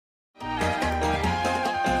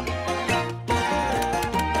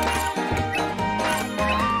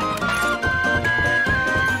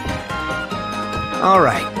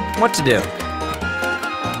Alright, what to do?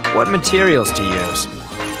 What materials to use?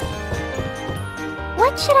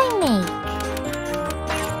 What should I make?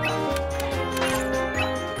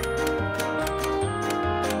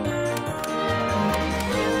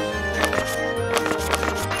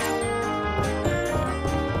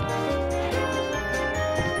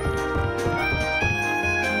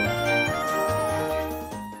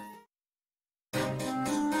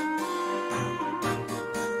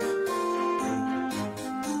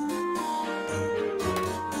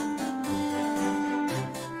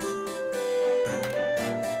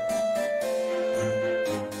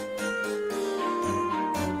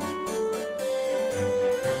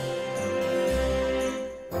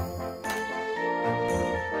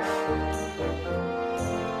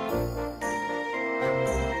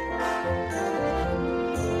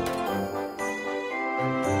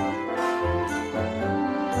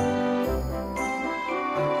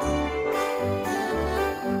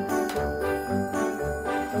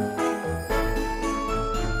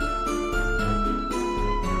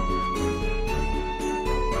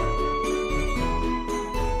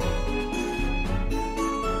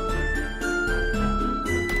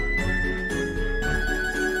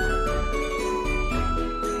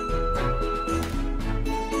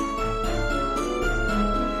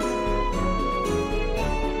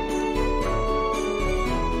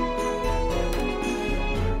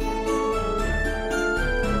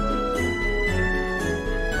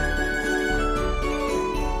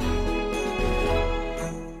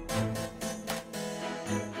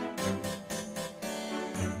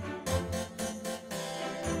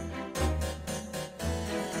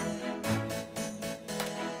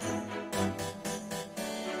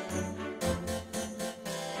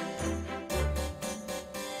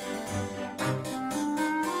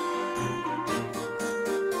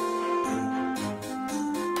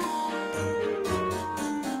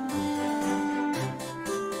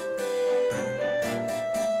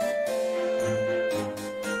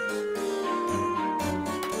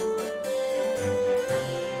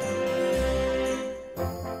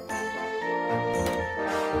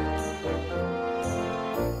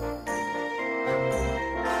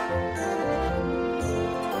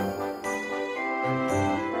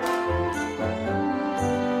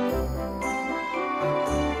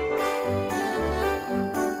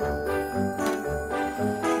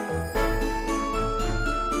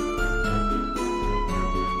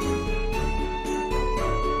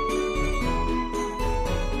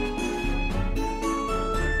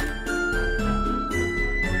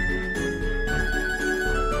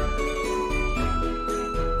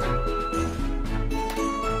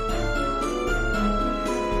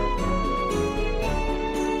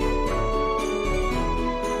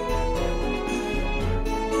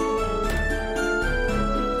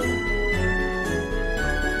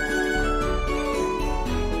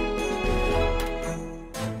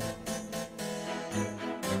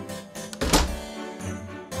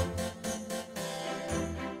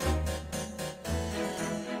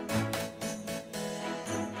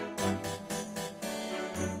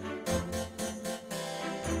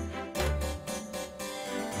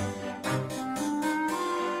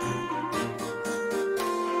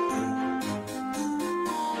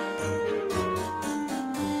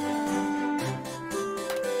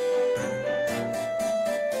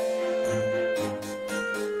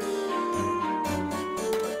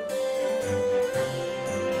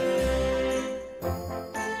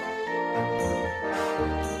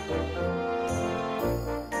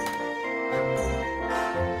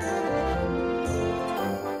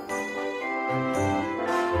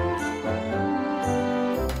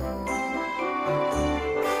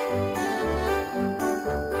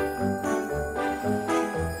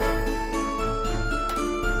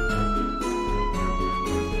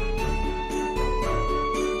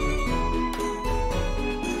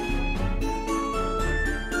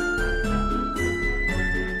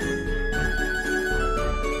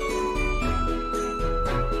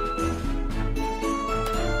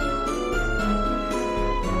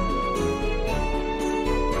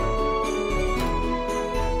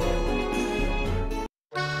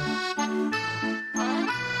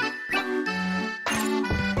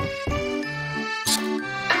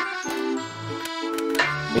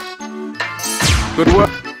 Good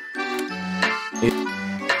work.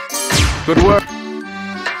 Good work.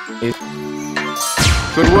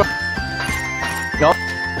 Good work. No.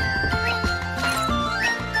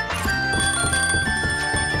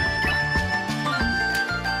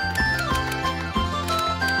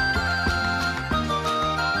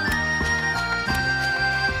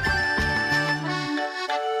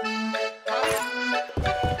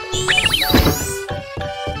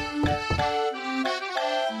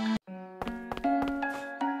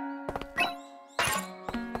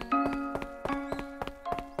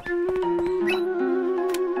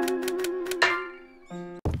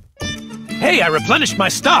 Hey, I replenished my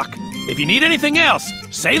stock. If you need anything else,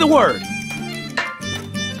 say the word.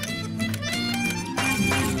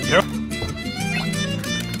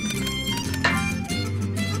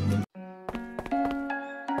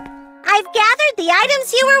 I've gathered the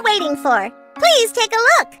items you were waiting for. Please take a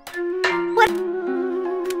look. What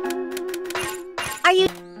are you?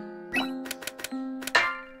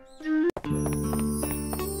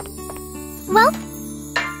 Well,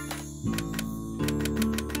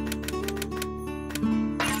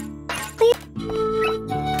 please.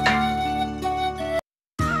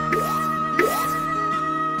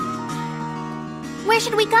 Where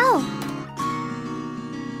should we go?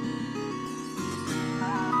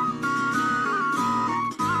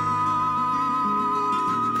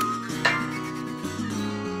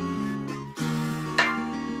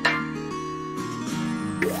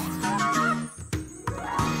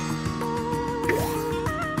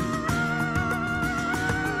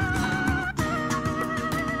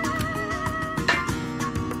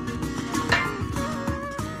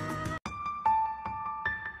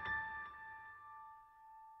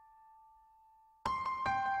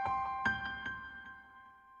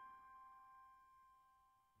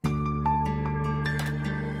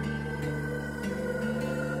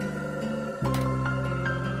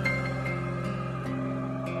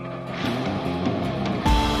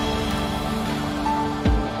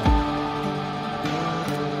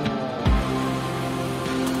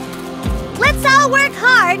 Let's all work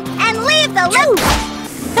hard and leave the loop!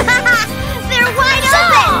 They're wide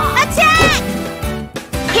open! Attack!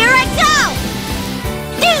 Here I go!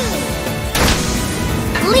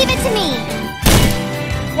 Leave it to me!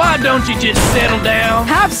 Why don't you just settle down?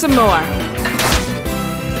 Have some more.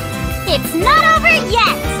 It's not over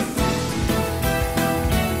yet!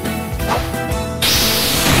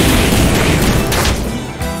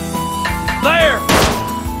 There!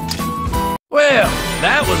 Well,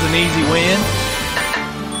 that was an easy win.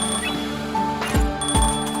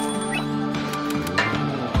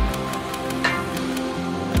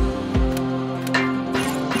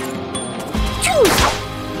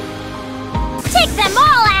 Take them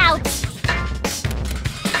all out!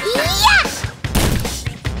 Yeah!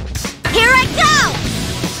 Here I go!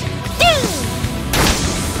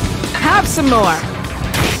 Have some more.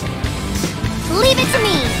 Leave it to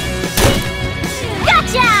me!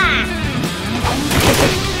 Gotcha!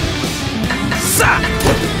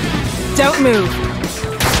 Don't move.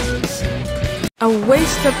 A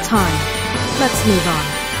waste of time. Let's move on.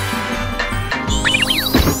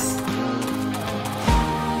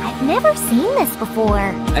 I've never seen this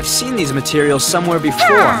before. I've seen these materials somewhere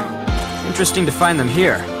before. Interesting to find them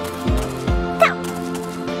here.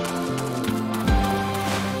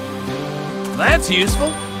 That's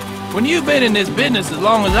useful. When you've been in this business as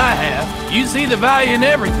long as I have, you see the value in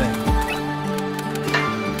everything.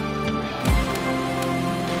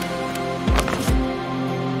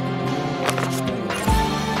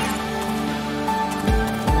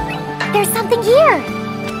 There's something here!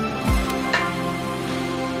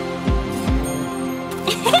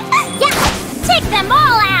 Yeah! Take them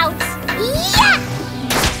all out! Yeah!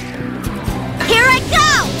 Here I go!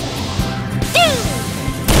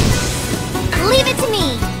 Leave it to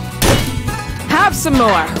me! Have some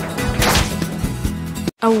more.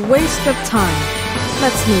 A waste of time.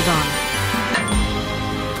 Let's move on.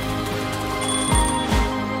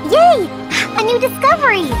 Yay! A new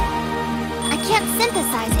discovery! I can't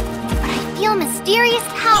synthesize it, but I feel mysterious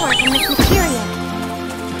power in this material.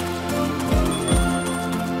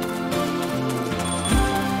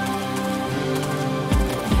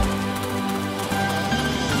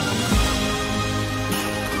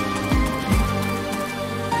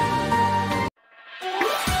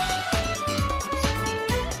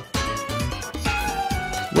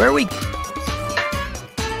 Where are we?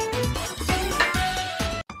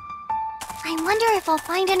 I wonder if I'll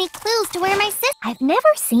find any clues to where my sister... I've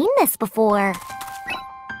never seen this before.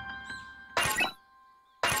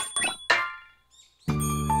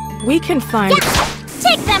 We can find... Yeah!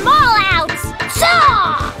 Take them all out!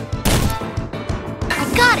 Shaw! I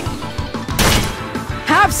got it!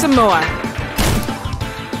 Have some more.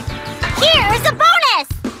 Here's a bonus!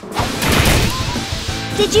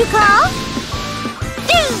 Did you call?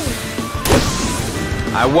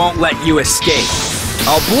 I won't let you escape.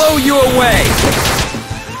 I'll blow you away!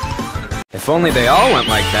 If only they all went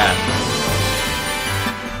like that.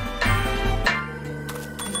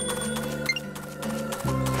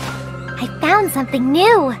 I found something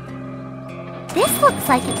new. This looks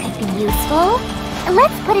like it could be useful.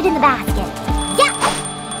 Let's put it in the basket. Yeah!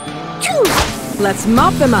 Choo! Let's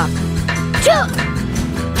mop them up. Choo!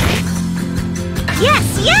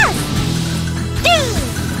 Yes, yes!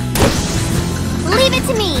 Leave it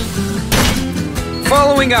to me.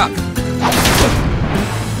 Following up.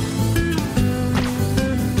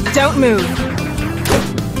 Don't move.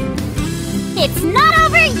 It's not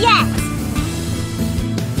over yet.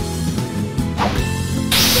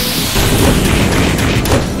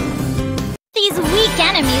 These weak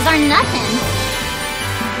enemies are nothing.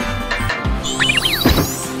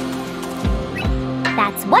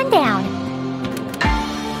 That's one down.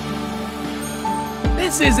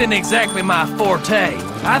 This isn't exactly my forte.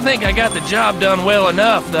 I think I got the job done well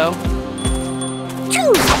enough, though.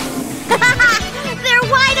 They're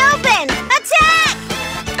wide open! Attack!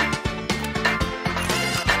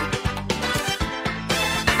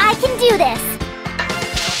 I can do this.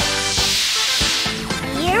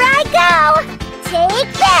 Here I go!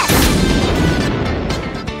 Take this!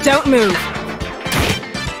 Don't move.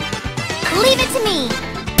 Leave it to me.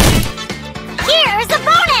 Here's a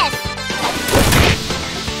bonus!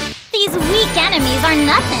 These weak enemies are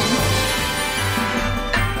nothing.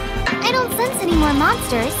 I don't sense any more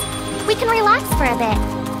monsters. We can relax for a bit.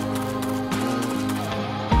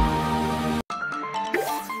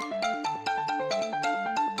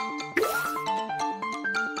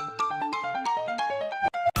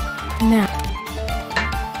 Now.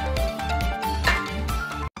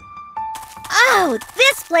 Oh,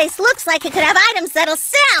 this place looks like it could have items that'll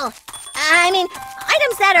sell. I mean,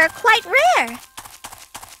 items that are quite rare.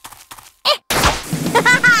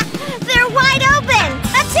 They're wide open!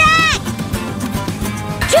 Attack!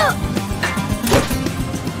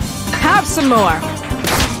 Have some more.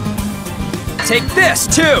 Take this,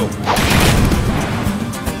 too!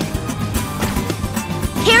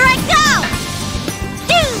 Here I go!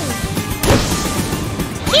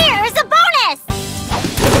 Here's a bonus!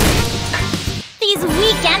 These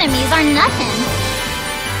weak enemies are nothing.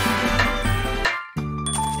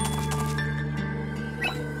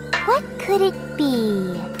 What could it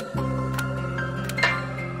be?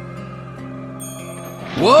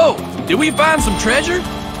 Whoa! Did we find some treasure?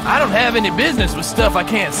 I don't have any business with stuff I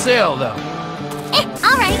can't sell, though.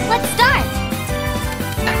 Alright, let's start.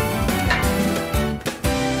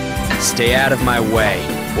 Stay out of my way,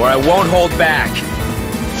 or I won't hold back.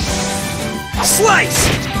 Slice!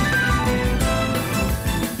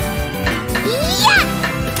 Yeah!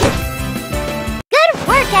 Good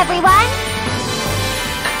work, everyone!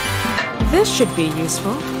 This should be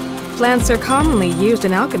useful. Plants are commonly used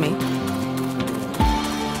in alchemy.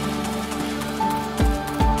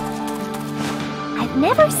 I've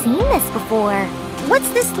never seen this before. What's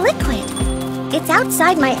this liquid? It's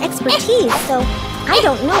outside my expertise, so I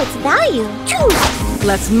don't know its value.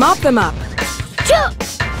 Let's mop them up.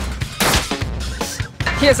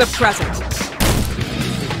 Here's a present.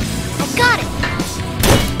 I got it!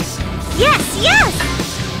 Yes, yes!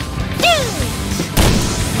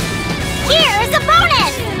 Here's a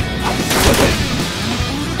bonus!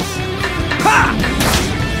 Ha!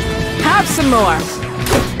 Have some more.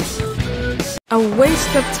 A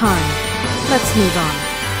waste of time. Let's move on.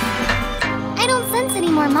 I don't sense any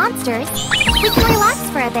more monsters. We can relax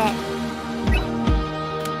for a bit.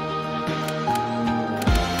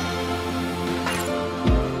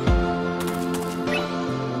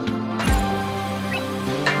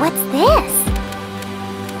 What's this?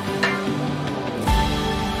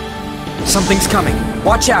 Something's coming.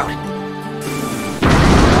 Watch out!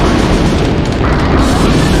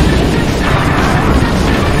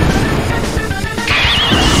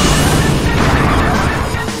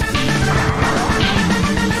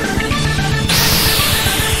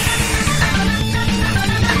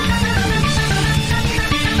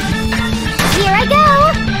 Here I go!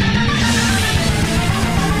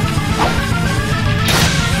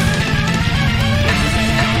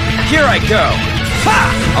 Here I go! Ha!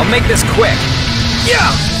 I'll make this quick!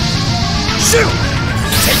 Yeah! Shoot!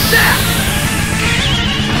 Take that!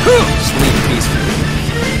 Whew! Sleep peacefully.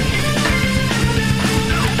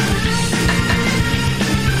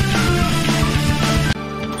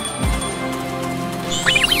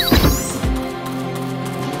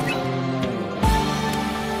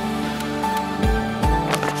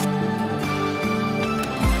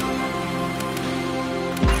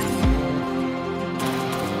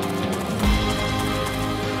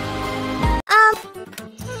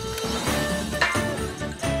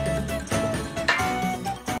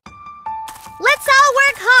 Let's all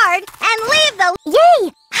work hard and leave the...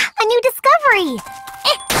 Yay! A new discovery!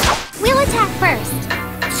 We'll attack first.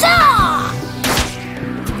 Shaw!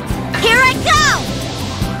 Here I go!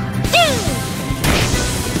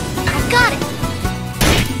 I got it!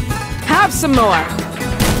 Have some more.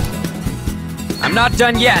 I'm not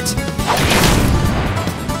done yet!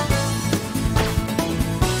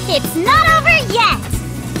 It's not over yet!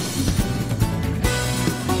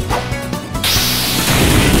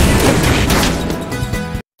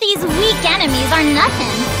 These weak enemies are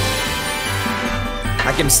nothing.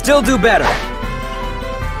 I can still do better.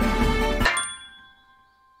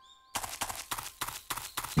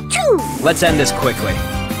 Let's end this quickly.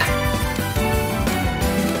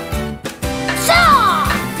 Saw!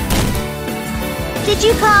 Did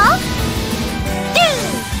you call?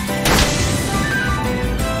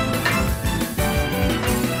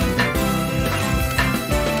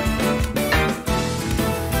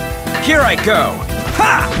 Here I go!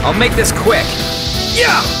 Ha! I'll make this quick!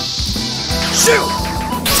 Yeah! Shoot!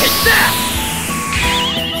 Take that!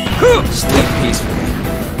 Whew! Sleep peacefully.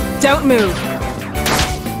 Don't move.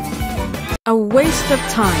 A waste of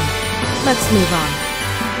time. Let's move on.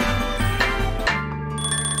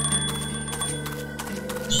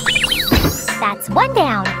 That's one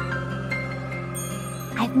down.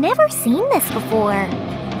 I've never seen this before.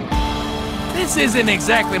 This isn't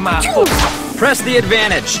exactly my fault. Press the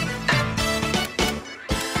advantage.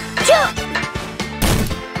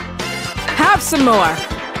 Have some more.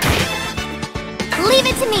 Leave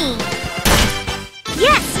it to me.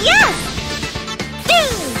 Yes, yes!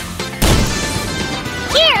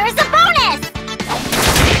 Here's a bonus!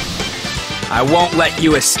 I won't let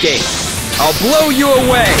you escape. I'll blow you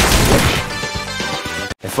away!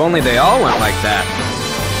 If only they all went like that.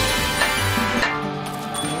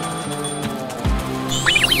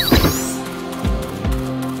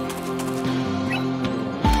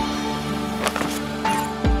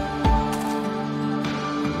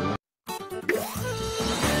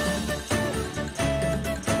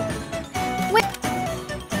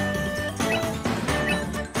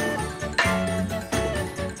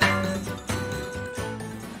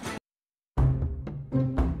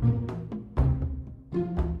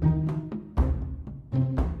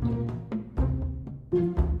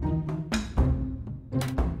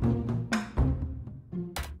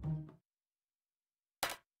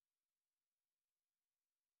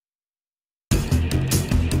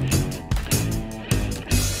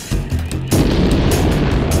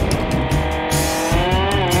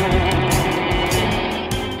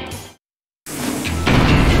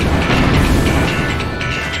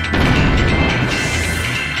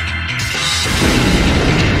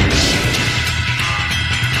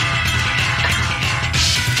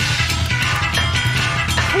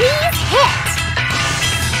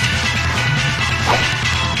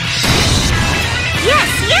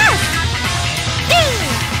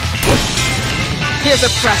 Here's a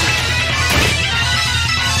present.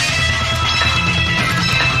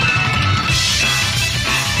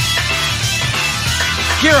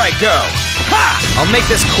 Here I go! Ha! I'll make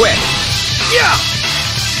this quick! Yeah!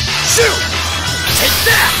 Shoot! Take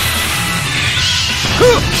that!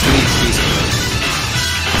 Whew! Sleep peacefully.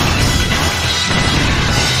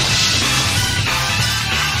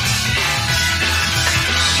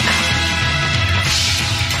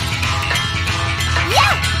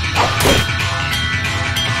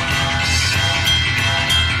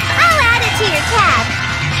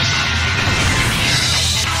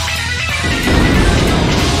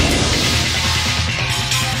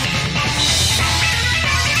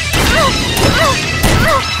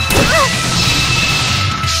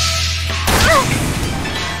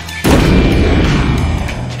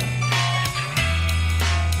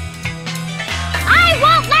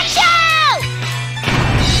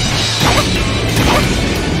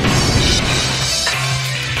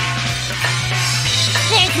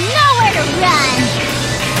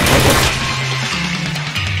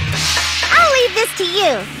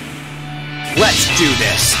 Let's do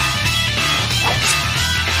this!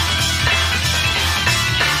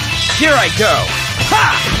 Here I go!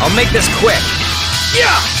 Ha! I'll make this quick!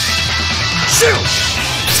 Yeah! Shoot!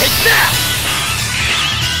 Take that!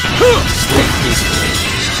 Whew! Sleep peacefully.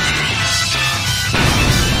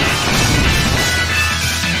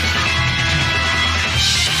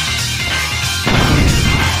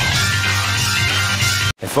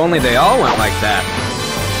 If only they all went like that.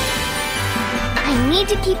 I need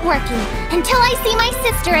to keep working until I see my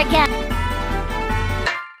sister again.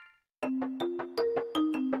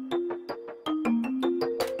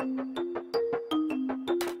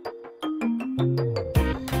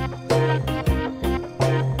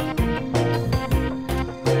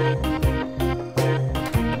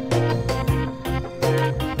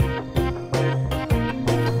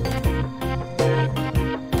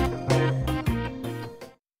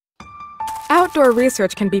 Outdoor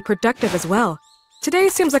research can be productive as well. Today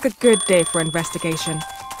seems like a good day for investigation.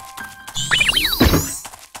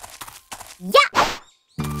 Yeah!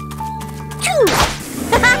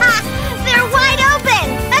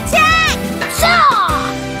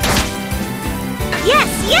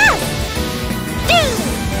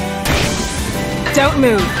 Don't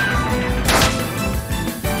move.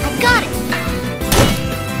 I got it!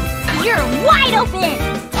 You're wide open!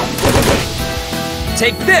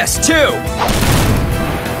 Take this, too!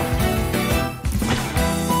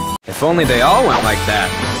 If only they all went like that.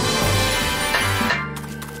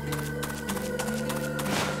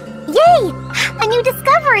 Yay! A new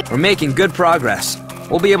discovery! We're making good progress.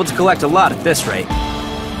 We'll be able to collect a lot at this rate.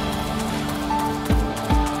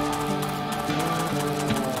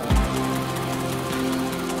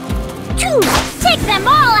 Take them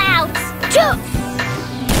all out!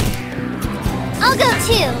 I'll go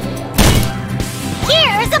too.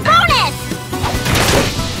 Here's a bonus!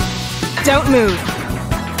 Don't move.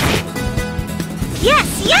 Yes,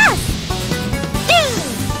 yes!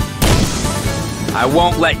 I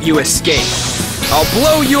won't let you escape. I'll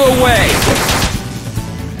blow you away!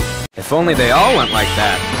 If only they all went like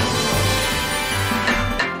that.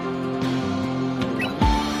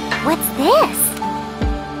 What's this?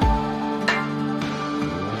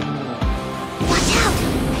 Watch out!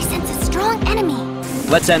 I sense a strong enemy.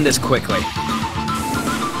 Let's end this quickly.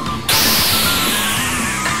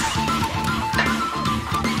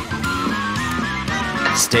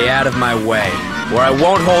 Stay out of my way, or I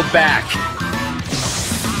won't hold back.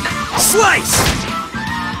 Slice!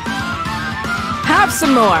 Have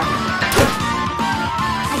some more.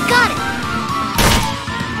 I got it!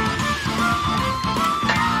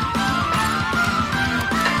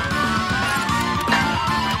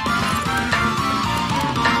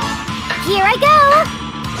 Here I go!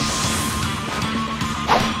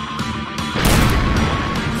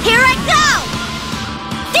 Here I go!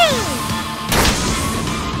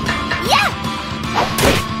 Yeah!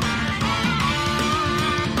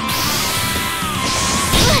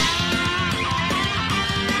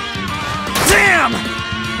 Damn!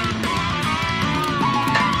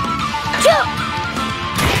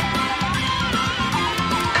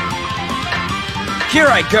 Here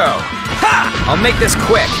I go! Ha! I'll make this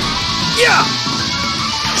quick! Yeah!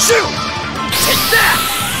 Shoot! Take that!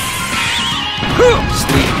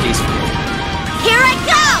 Sleep peacefully. Here I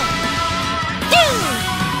go!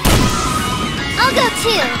 I'll go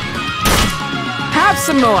too. Have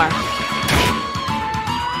some more.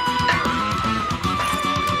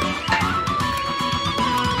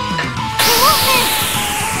 I won't miss.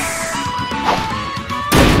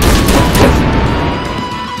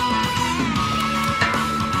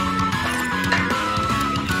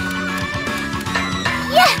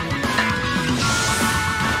 Yeah!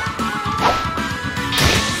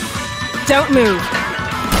 Don't move.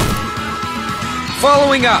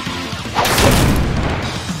 Following up!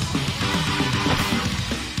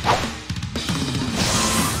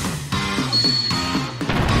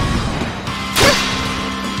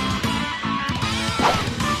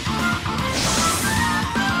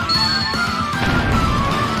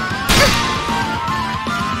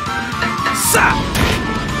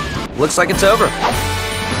 Looks like it's over.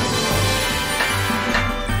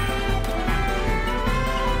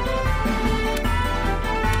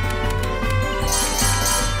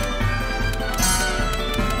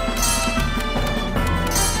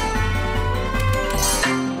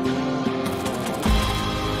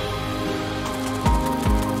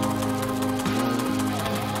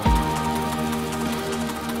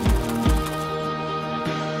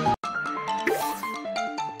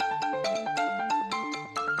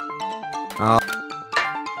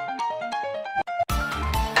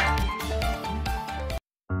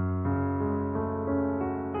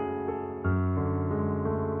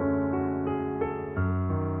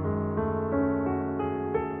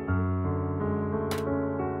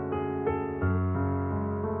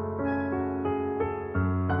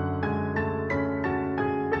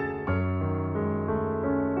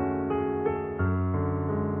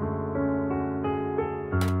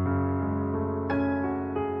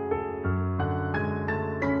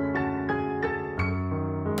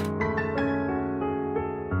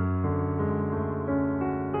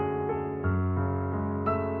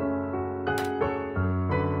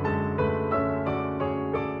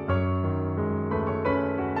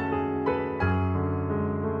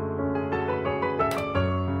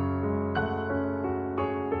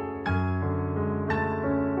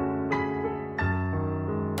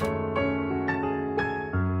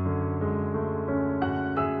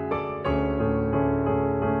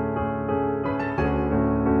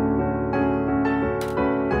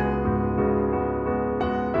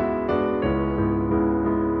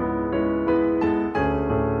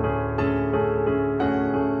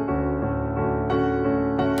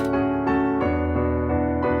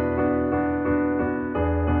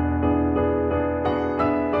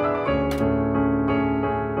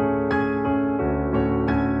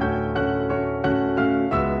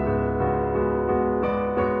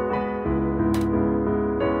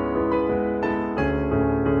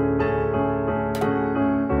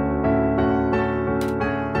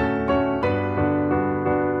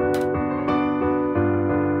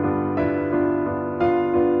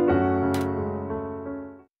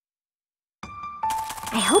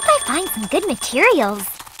 materials.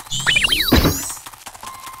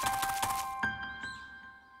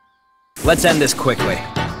 Let's end this quickly.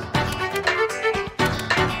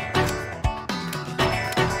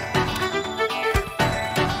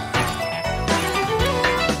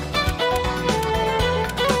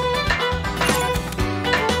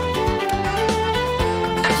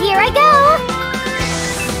 Here I go!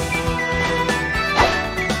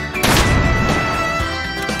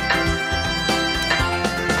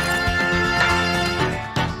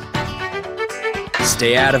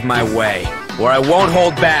 Stay out of my way, or I won't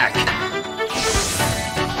hold back.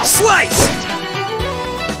 Slice!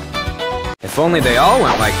 If only they all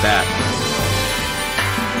went like that.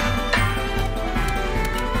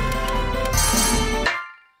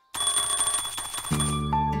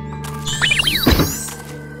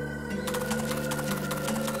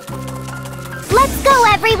 Let's go,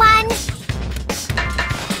 everyone!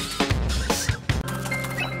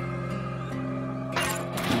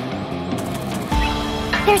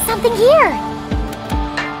 There's something here!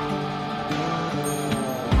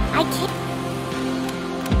 I can't...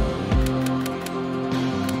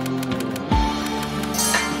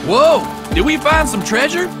 Whoa! Did we find some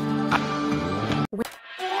treasure?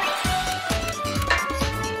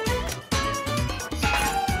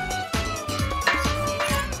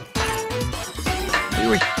 We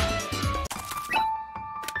were...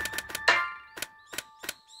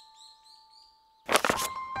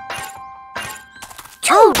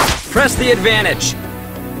 Oh! Press the advantage.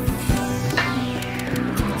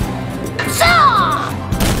 Shaw!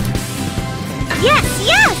 Yes,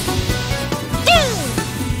 yes!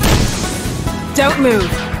 Don't move.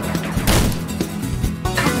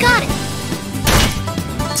 Got it!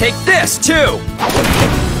 Take this, too!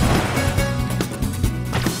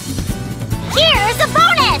 Here's a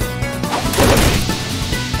bonus!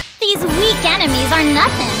 These weak enemies are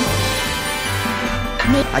nothing.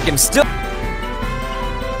 I can still...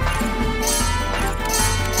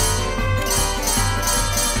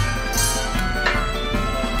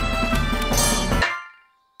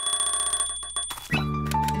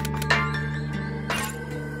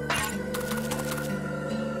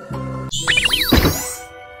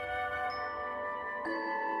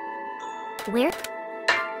 Where?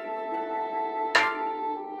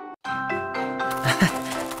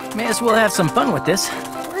 May as well have some fun with this.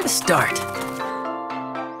 Where to start?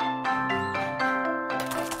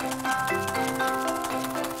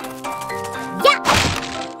 Yeah!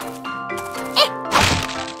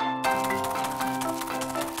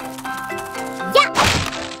 Yeah!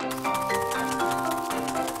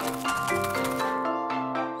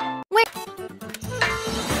 Where?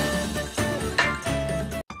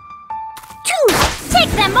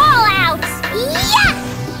 Take them all out! Yeah!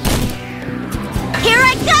 Here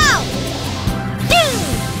I go!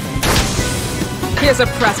 Here's a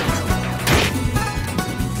present.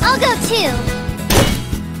 I'll go too.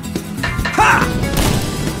 Ha!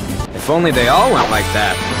 If only they all went like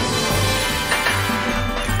that.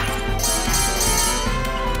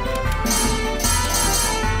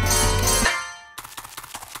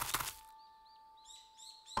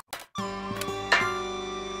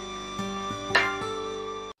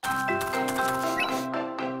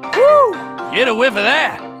 Woo! Get a whiff of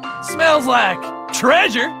that. Smells like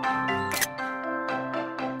treasure.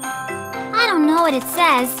 I don't know what it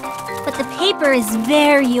says, but the paper is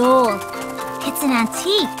very old. It's an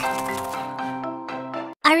antique.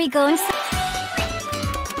 Are we going to...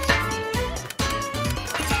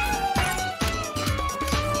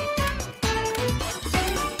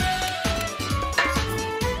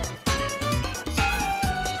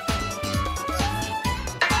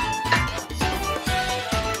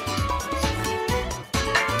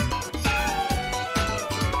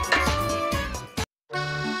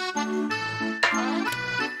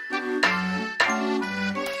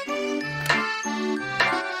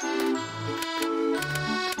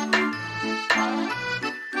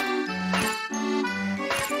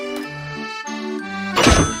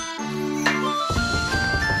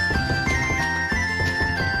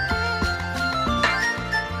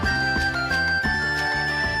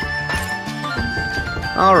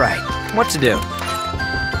 All right, what to do?